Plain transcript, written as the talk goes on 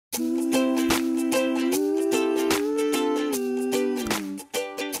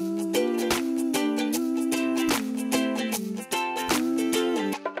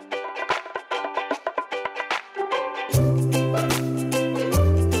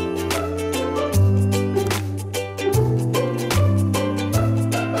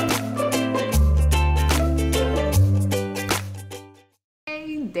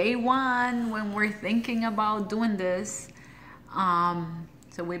thinking about doing this.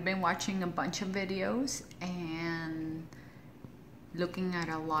 So we've been watching a bunch of videos and looking at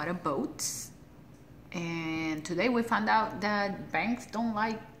a lot of boats. And today we found out that banks don't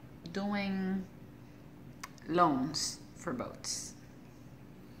like doing loans for boats.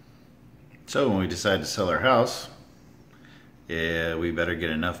 So when we decided to sell our house, we better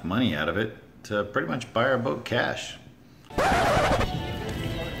get enough money out of it to pretty much buy our boat cash.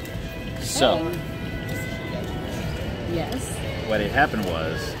 So, yes, what had happened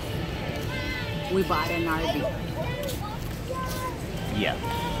was, we bought an RV. yeah.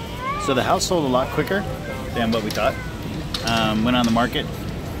 So the house sold a lot quicker than what we thought. Went on the market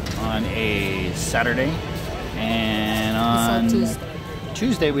on a Saturday, and on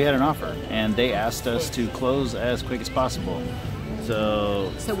Tuesday we had an offer, and they asked us to close as quick as possible.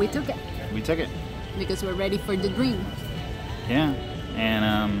 So we took it. We took it because we're ready for the dream. Yeah,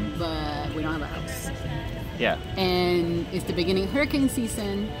 and but we don't have a house. Yeah. And it's the beginning of hurricane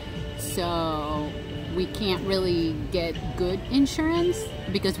season, so we can't really get good insurance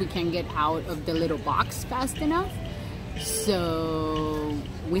because we can't get out of the little box fast enough. So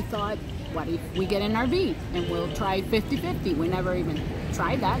we thought, what if we get an RV and we'll try 50-50? We never even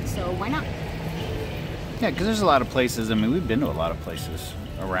tried that, so why not? Yeah, because there's a lot of places. I mean, we've been to a lot of places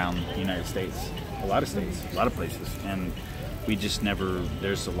around the United States. A lot of states, a lot of places. And we just never,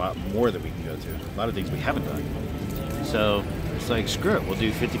 there's a lot more that we can go to. A lot of things we haven't done. So it's like, screw it, we'll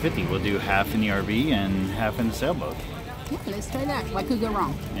do 50-50. We'll do half in the RV and half in the sailboat. Yeah, let's try that. What could go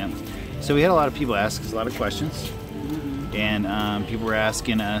wrong? Yeah. So we had a lot of people ask us a lot of questions. And people were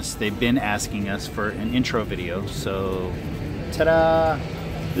asking us, they've been asking us for an intro video. So, ta-da!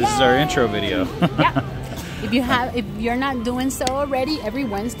 This is our intro video. Yeah. If you're not doing so already, every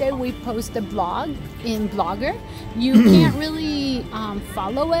Wednesday we post a blog in Blogger. You can't really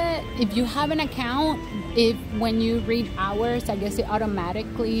follow it. If you have an account, when you read ours, I guess it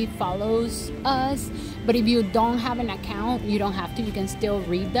automatically follows us. But if you don't have an account, you don't have to. You can still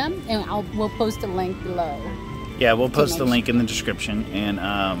read them, and we'll post a link below. Yeah, we'll post the link in the description, and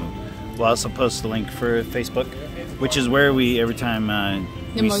we'll also post the link for Facebook, which is where we every time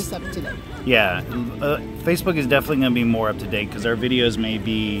the most up to date. Yeah, Facebook is definitely going to be more up to date because our videos may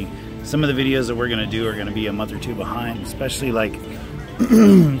be, some of the videos that we're going to do are going to be a month or two behind, especially like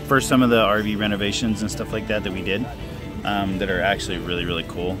for some of the RV renovations and stuff like that we did that are actually really, really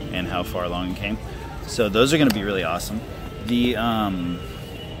cool and how far along it came. So those are going to be really awesome. The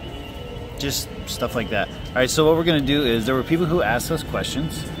just stuff like that. All right, so what we're going to do is there were people who asked us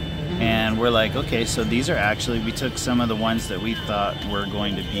questions. And we're like, okay, so these are actually, we took some of the ones that we thought were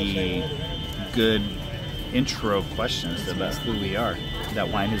going to be good intro questions about who we are. That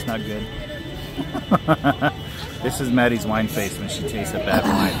wine is not good. This is Maddie's wine face when she tastes a bad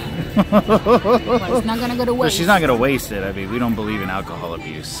wine. Well, it's not going to go to waste. But she's not going to waste it. I mean, we don't believe in alcohol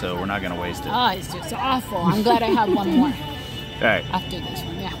abuse, so we're not going to waste it. Oh, it's just awful. I'm glad I have one more. All right. After this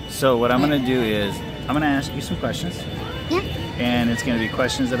one, yeah. So what I'm going to do is, I'm going to ask you some questions. Yeah. And it's going to be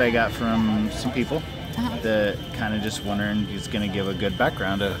questions that I got from some people that kind of just wondering, it's going to give a good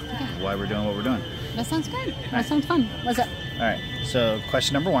background of why we're doing what we're doing. That sounds good. That sounds fun. What's up? All right. So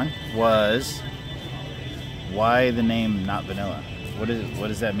question number one was, why the name Not Vanilla? What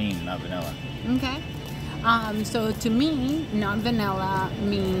does that mean, Not Vanilla? Okay. So to me, Not Vanilla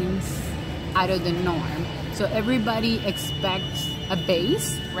means out of the norm. So everybody expects a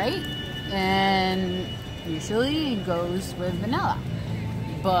base, right? And usually it goes with vanilla,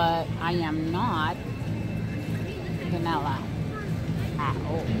 but I am not vanilla at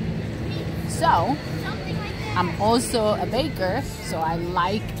all. So I'm also a baker, so I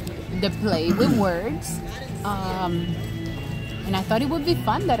like the play with words, and I thought it would be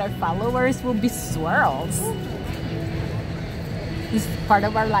fun that our followers will be swirls. It's part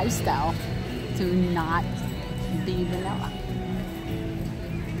of our lifestyle to not be vanilla.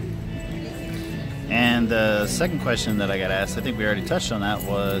 And the second question that I got asked, I think we already touched on that,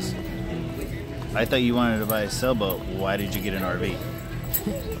 was, I thought you wanted to buy a sailboat. Why did you get an RV?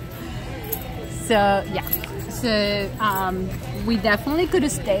 So, yeah. So, we definitely could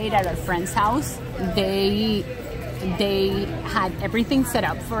have stayed at our friend's house. They had everything set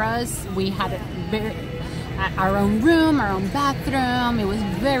up for us. We had our own room, our own bathroom. It was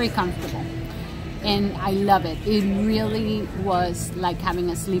very comfortable. And I love it. It really was like having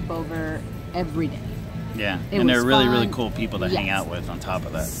a sleepover every day. Yeah, and they're really, really cool people to hang out with on top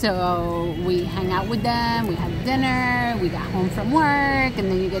of that. So we hang out with them, we had dinner, we got home from work,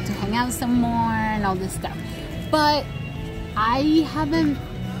 and then you get to hang out some more and all this stuff. But I haven't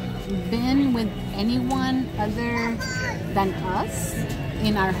been with anyone other than us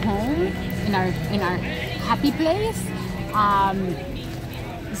in our home in our happy place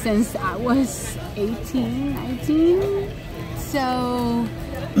since I was 18, 19. So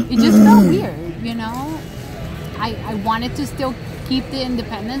it just felt weird, you know. I wanted to still keep the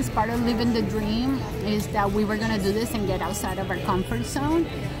independence. Part of living the dream is that we were gonna do this and get outside of our comfort zone,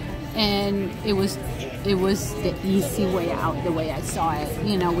 and it was the easy way out, the way I saw it.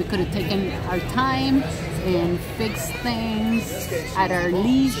 You know, we could have taken our time and fixed things at our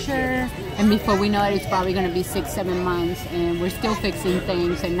leisure, and before we know it, it's probably gonna be 6-7 months and we're still fixing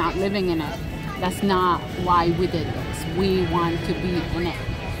things and not living in it. That's not why we did this. We want to be in it.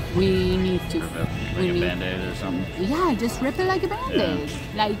 We need to. Like a Band-Aid or something? Yeah, just rip it like a Band-Aid. Yeah.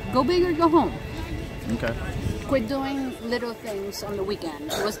 Like, go big or go home. Okay. Quit doing little things on the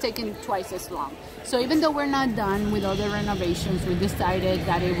weekend. It was taking twice as long. So even though we're not done with all the renovations, we decided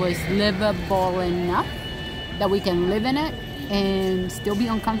that it was livable enough that we can live in it and still be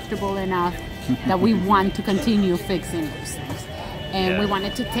uncomfortable enough that we want to continue fixing those things. And we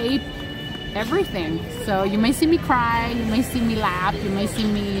wanted to tape everything. So you may see me cry, you may see me laugh, you may see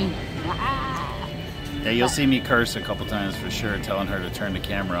me Yeah, you'll see me curse a couple times for sure, telling her to turn the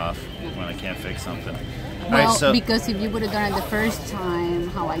camera off when I can't fix something. Well, right, so, because if you would have done it the first time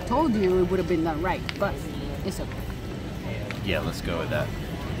how I told you, it would have been done right, but it's okay. Yeah, let's go with that.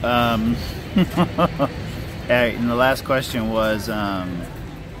 And the last question was,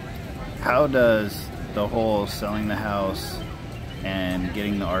 how does the whole selling the house and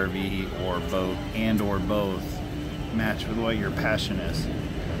getting the RV or boat or both match with what your passion is?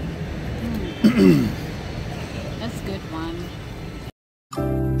 That's a good one.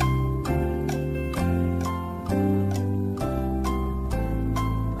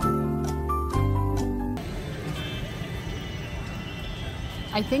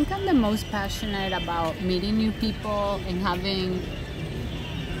 I think I'm the most passionate about meeting new people and having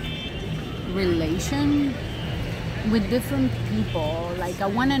relation with different people. Like, I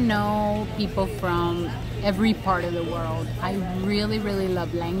want to know people from every part of the world. I really, really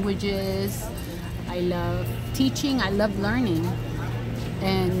love languages. I love teaching. I love learning.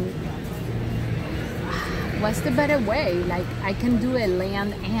 And what's the better way? Like, I can do it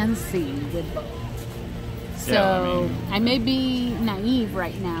land and sea with both. So yeah, I may be naive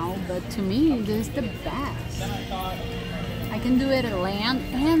right now, but to me, this is the best. I can do it at land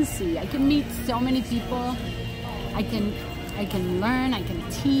and sea. I can meet so many people. I can learn. I can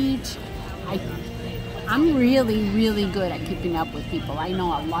teach. I'm really, really good at keeping up with people. I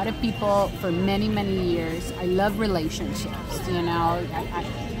know a lot of people for many, many years. I love relationships. You know,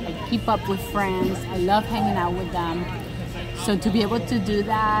 I keep up with friends. I love hanging out with them. So to be able to do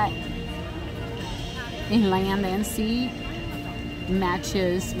that in land and sea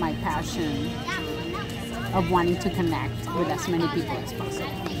matches my passion of wanting to connect with as many people as possible.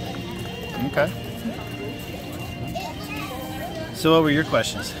 Okay. So what were your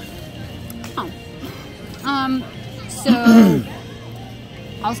questions? So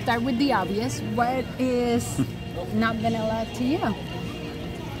I'll start with the obvious. What is not vanilla to you?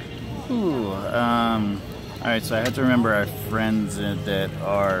 All right, so I have to remember our friends that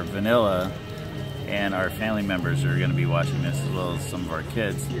are vanilla, and our family members are going to be watching this, as well as some of our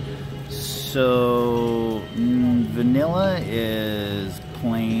kids. So vanilla is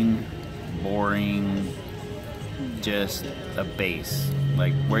plain, boring, just a base,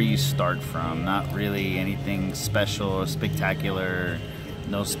 like where you start from. Not really anything special or spectacular,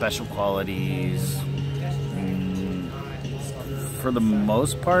 no special qualities. For the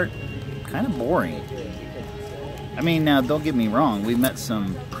most part, kind of boring. I mean, now don't get me wrong, we met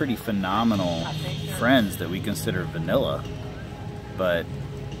some pretty phenomenal friends that we consider vanilla, but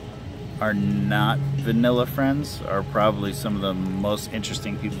our not vanilla friends are probably some of the most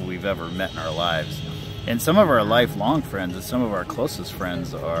interesting people we've ever met in our lives. And some of our lifelong friends and some of our closest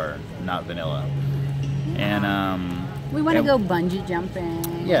friends are not vanilla. And we want to go bungee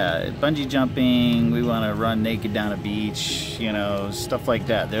jumping. Yeah, bungee jumping. We want to run naked down a beach, you know, stuff like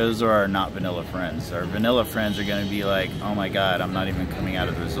that. Those are our not vanilla friends. Our vanilla friends are going to be like, oh my God, I'm not even coming out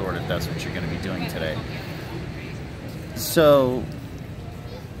of the resort if that's what you're going to be doing today. So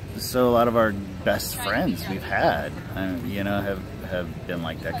a lot of our best friends we've had, you know, have been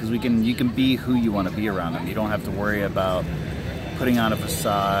like that, because you can be who you want to be around them. You don't have to worry about putting on a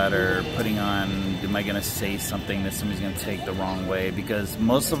facade or putting on, am I going to say something that somebody's going to take the wrong way, because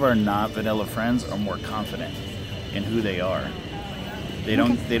most of our not vanilla friends are more confident in who they are. They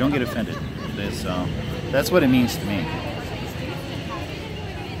don't get offended. So that's what it means to me.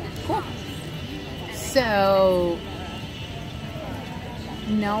 Cool. So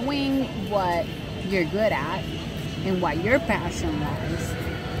knowing what you're good at and what your passion was,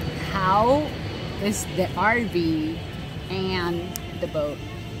 how is the RV and the boat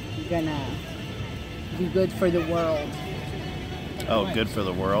gonna be good for the world? Oh, good for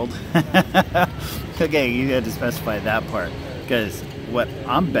the world? Okay, you had to specify that part. Because what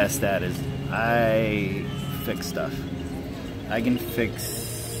I'm best at is I fix stuff. I can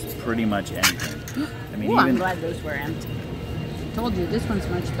fix pretty much anything. I mean, Ooh, I'm glad those were empty. Told you, this one's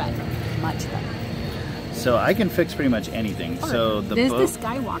much better. Much better. So I can fix pretty much anything. Oh, So the this boat... is the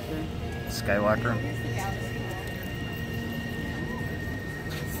Skywalker. Skywalker?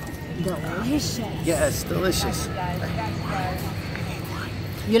 Delicious. Yes, delicious.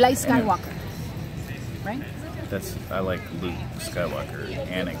 You like Skywalker, right? I like Luke Skywalker,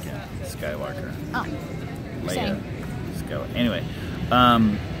 Anakin Skywalker, Oh, Leia same. Skywalker. Anyway,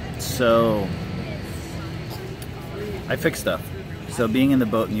 so I fix stuff. So being in the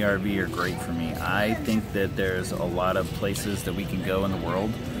boat and the RV are great for me. I think that there's a lot of places that we can go in the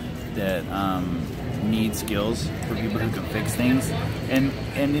world that need skills for people who can fix things, and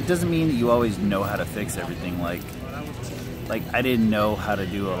it doesn't mean that you always know how to fix everything. Like I didn't know how to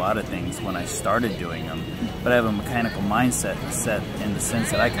do a lot of things when I started doing them, but I have a mechanical mindset set in the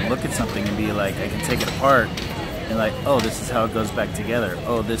sense that I can look at something and be like, I can take it apart and like, oh, this is how it goes back together.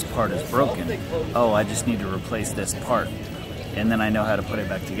 Oh, this part is broken. Oh, I just need to replace this part. And then I know how to put it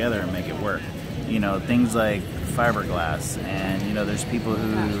back together and make it work. You know, things like fiberglass, and you know, there's people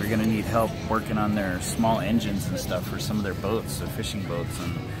who are gonna need help working on their small engines and stuff for some of their boats, their fishing boats,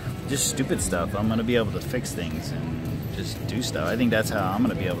 and just stupid stuff. I'm gonna be able to fix things and just do stuff. I think that's how I'm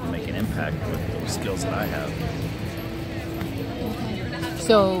gonna be able to make an impact with those skills that I have.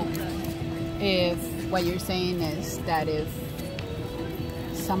 So, if what you're saying is that if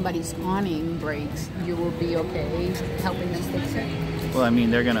somebody's awning breaks, you will be okay helping them fix it? Well, I mean,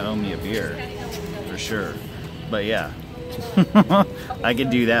 they're gonna owe me a beer, for sure. But yeah, I can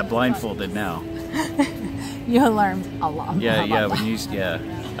do that blindfolded now. You'll learn a lot. Yeah.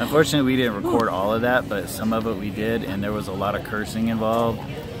 Unfortunately, we didn't record all of that, but some of it we did, and there was a lot of cursing involved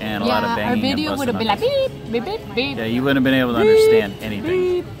and a lot of banging. Our video would have been like beep, beep, beep, beep. Yeah, you wouldn't have been able to understand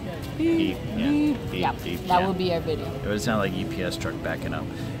anything. Beep, Beep, that would be our video. It would sound like UPS truck backing up.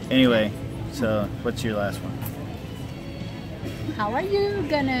 Anyway, so what's your last one? How are you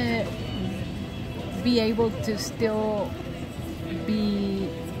gonna be able to still be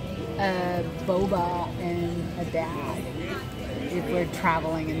a boba and a dad if we're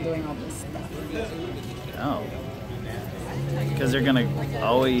traveling and doing all this stuff? Oh. Because they're gonna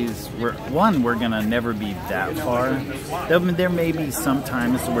always, we're gonna never be that far. There may be some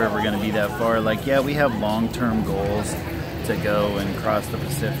times where we're gonna be that far. Like, yeah, we have long-term goals to go and cross the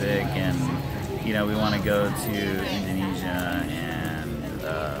Pacific, and you know, we want to go to Indonesia and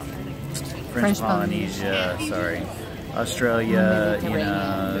French Polynesia, Australia, you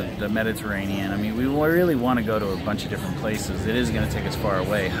know, the Mediterranean. I mean, we really want to go to a bunch of different places. It is going to take us far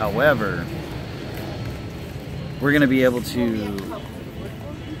away. However, we're going to be able to,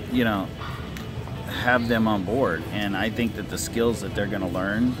 you know, have them on board. And I think that the skills that they're going to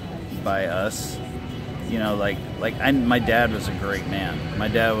learn by us, you know, my dad was a great man. My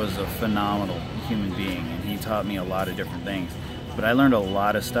dad was a phenomenal human being, and he taught me a lot of different things. But I learned a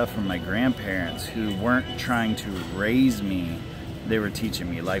lot of stuff from my grandparents who weren't trying to raise me. They were teaching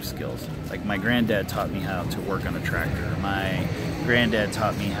me life skills. Like, my granddad taught me how to work on a tractor. My granddad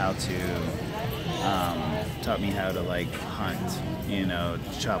taught me how to like hunt, you know,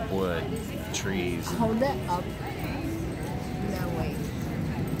 chop wood, trees. Hold that up. No, wait.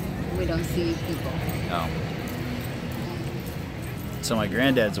 We don't see people. Oh. So my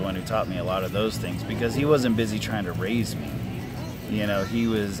granddad's the one who taught me a lot of those things, because he wasn't busy trying to raise me. You know, he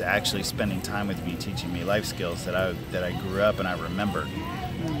was actually spending time with me, teaching me life skills that I grew up and I remember.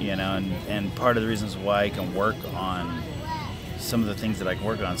 You know, and part of the reasons why I can work on some of the things that I can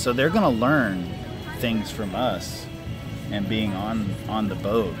work on. So they're going to learn things from us and being on the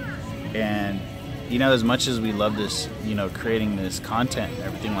boat. And you know, as much as we love this, you know, creating this content and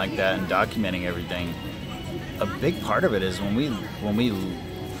everything like that and documenting everything, a big part of it is when we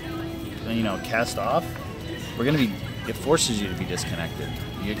you know, cast off, it forces you to be disconnected.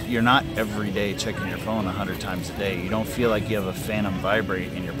 You're not every day checking your phone 100 times a day. You don't feel like you have a phantom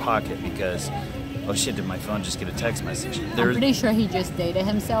vibrate in your pocket because, oh shit, did my phone just get a text message? I'm pretty sure he just dated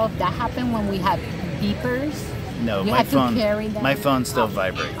himself. That happened when we had beepers. No, you my had phone. To carry them. My phone still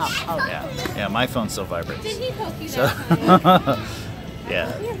vibrates. Oh, okay. Yeah, my phone still vibrates. Did he poke you So,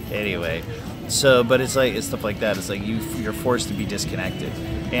 yeah. Anyway, so but it's stuff like that. It's like you're forced to be disconnected,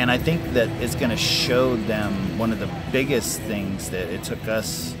 and I think that it's going to show them one of the biggest things that it took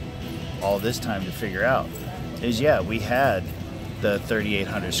us all this time to figure out is, yeah, we had the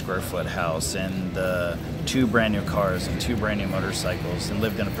 3,800 square foot house and the 2 brand new cars and 2 brand new motorcycles and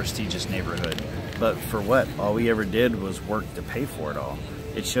lived in a prestigious neighborhood. But for what? All we ever did was work to pay for it all.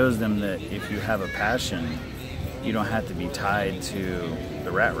 It shows them that if you have a passion, you don't have to be tied to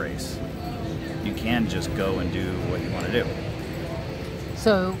the rat race. You can just go and do what you want to do.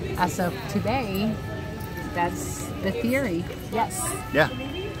 So as of today, that's the theory. Yes. Yeah.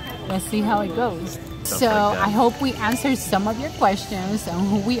 Let's see how it goes. Stuff So like that. I hope we answered some of your questions on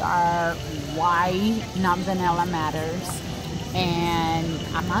who we are, why Not Vanilla matters. And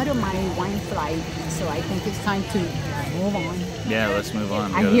I'm out of my wine flight, so I think it's time to move on. Yeah, let's move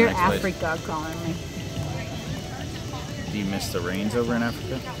on. I Go to the hear next place. Africa calling me. Do you miss the rains over in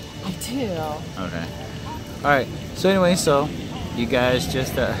Africa? I do. Okay. Alright, so anyway, you guys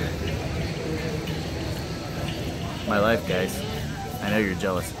just, my life, guys. I know you're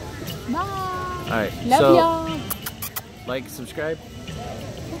jealous. Bye. Alright, Love so, y'all. like, subscribe.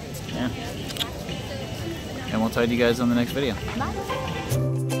 Yeah. And we'll talk to you guys on the next video. Bye.